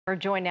We're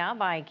joined now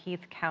by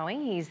Keith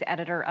Cowing. He's the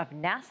editor of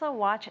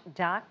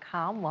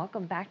NASAWatch.com.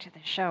 Welcome back to the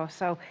show.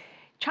 So,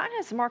 China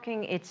is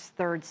marking its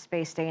third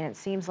space day, and it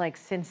seems like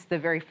since the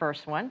very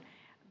first one,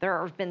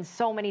 there have been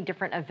so many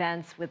different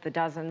events with the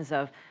dozens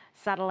of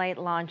satellite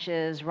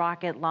launches,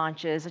 rocket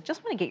launches. I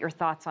just want to get your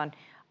thoughts on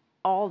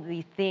all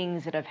the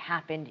things that have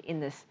happened in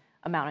this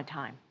amount of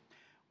time.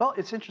 Well,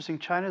 it's interesting.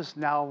 China's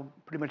now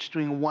pretty much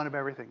doing one of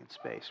everything in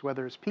space,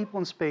 whether it's people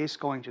in space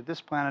going to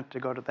this planet to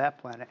go to that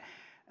planet.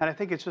 And I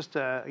think it's just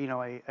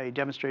a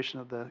demonstration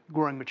of the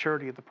growing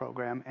maturity of the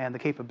program and the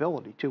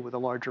capability, too, with the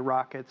larger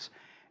rockets.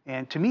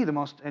 And to me, the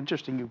most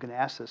interesting, you can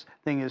ask this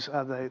thing, is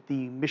the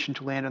mission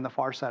to land on the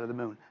far side of the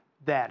moon.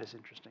 That is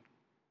interesting.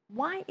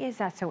 Why is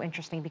that so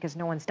interesting? Because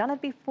no one's done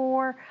it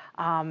before.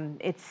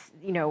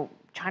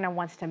 China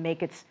wants to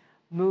make its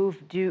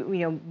move,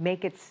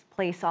 make its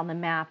place on the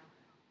map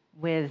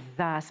with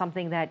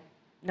something that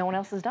no one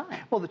else has done.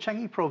 Well, the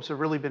Chang'e probes have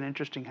really been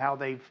interesting, how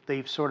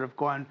they've sort of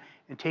gone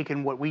and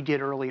taken what we did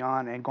early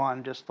on and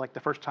gone, just like the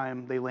first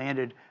time they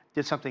landed,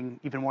 did something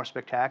even more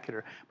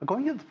spectacular. But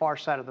going to the far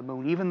side of the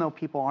moon, even though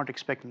people aren't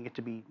expecting it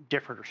to be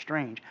different or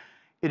strange,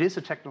 it is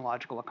a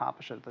technological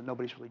accomplishment that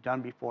nobody's really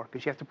done before,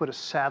 because you have to put a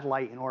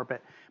satellite in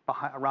orbit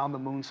around the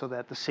moon so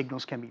that the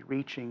signals can be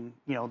reaching,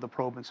 the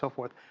probe and so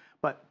forth.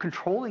 But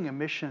controlling a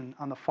mission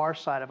on the far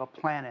side of a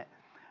planet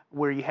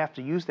where you have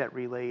to use that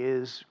relay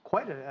is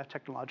quite a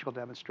technological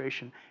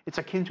demonstration. It's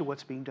akin to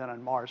what's being done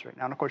on Mars right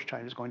now. And of course,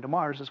 China's going to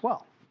Mars as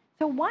well.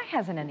 So why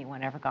hasn't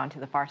anyone ever gone to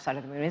the far side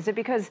of the moon? Is it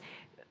because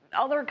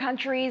other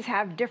countries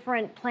have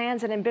different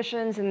plans and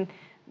ambitions and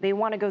they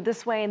want to go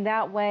this way and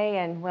that way?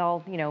 And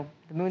well,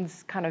 the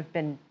moon's kind of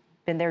been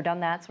there, done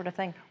that sort of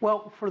thing?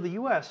 Well, for the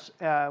U.S.,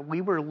 we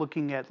were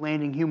looking at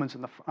landing humans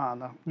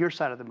on your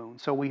side of the moon,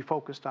 so we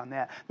focused on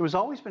that. There was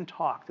always been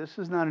talk, this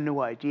is not a new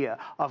idea,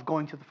 of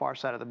going to the far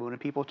side of the moon, and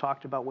people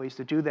talked about ways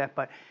to do that,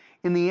 but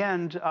in the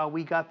end,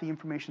 we got the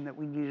information that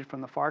we needed from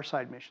the far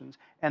side missions,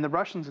 and the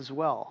Russians as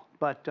well.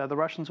 But the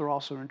Russians are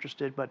also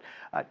interested, but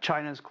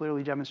China has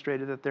clearly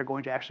demonstrated that they're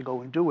going to actually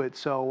go and do it.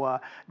 So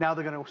now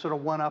they're going to sort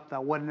of one-up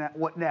now,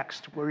 what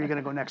next? Where are you going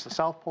to go next? The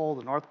South Pole,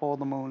 the North Pole of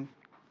the moon?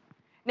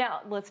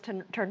 Now, let's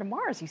turn to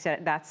Mars. You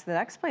said that's the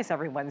next place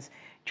everyone's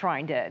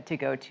trying to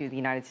go to. The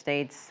United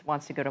States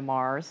wants to go to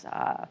Mars.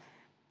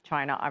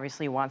 China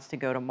obviously wants to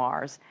go to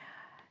Mars.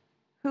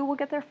 Who will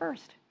get there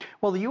first?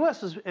 Well, the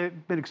U.S. has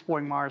been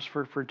exploring Mars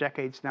for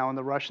decades now, and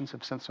the Russians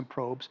have sent some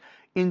probes.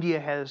 India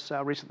has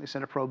recently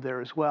sent a probe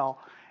there as well.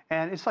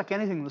 And it's like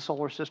anything in the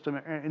solar system.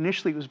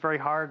 Initially, it was very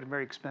hard and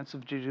very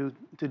expensive to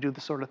do the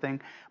sort of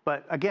thing.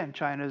 But again,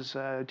 China's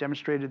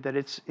demonstrated that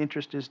its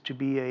interest is to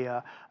be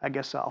a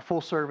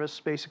full-service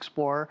space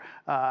explorer.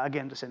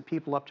 Again, to send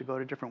people up to go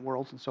to different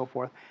worlds and so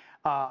forth.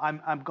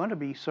 I'm going to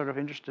be sort of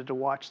interested to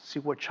watch to see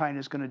what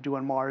China's going to do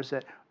on Mars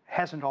that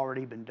hasn't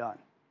already been done.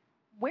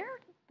 Where,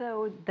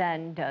 though,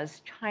 then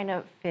does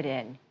China fit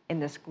in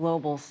this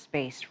global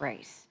space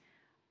race?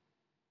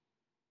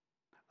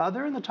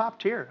 They're in the top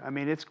tier. I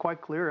mean, it's quite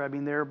clear. I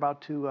mean, they're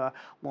about to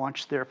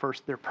launch their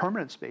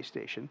permanent space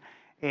station,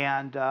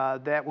 and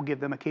that will give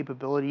them a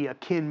capability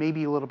akin,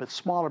 maybe a little bit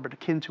smaller, but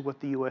akin to what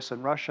the U.S.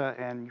 and Russia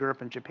and Europe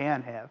and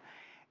Japan have.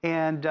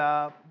 And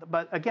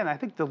but again, I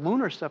think the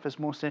lunar stuff is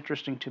most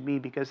interesting to me,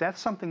 because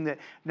that's something that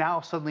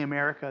now suddenly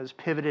America has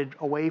pivoted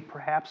away,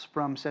 perhaps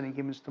from sending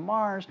humans to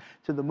Mars,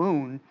 to the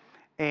moon.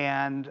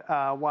 And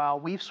while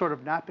we've sort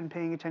of not been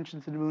paying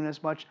attention to the moon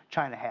as much,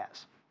 China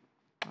has.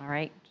 All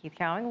right, Keith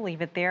Cowing, we'll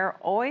leave it there.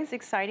 Always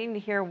exciting to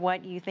hear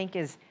what you think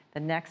is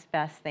the next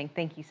best thing.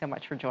 Thank you so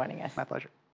much for joining us. My pleasure.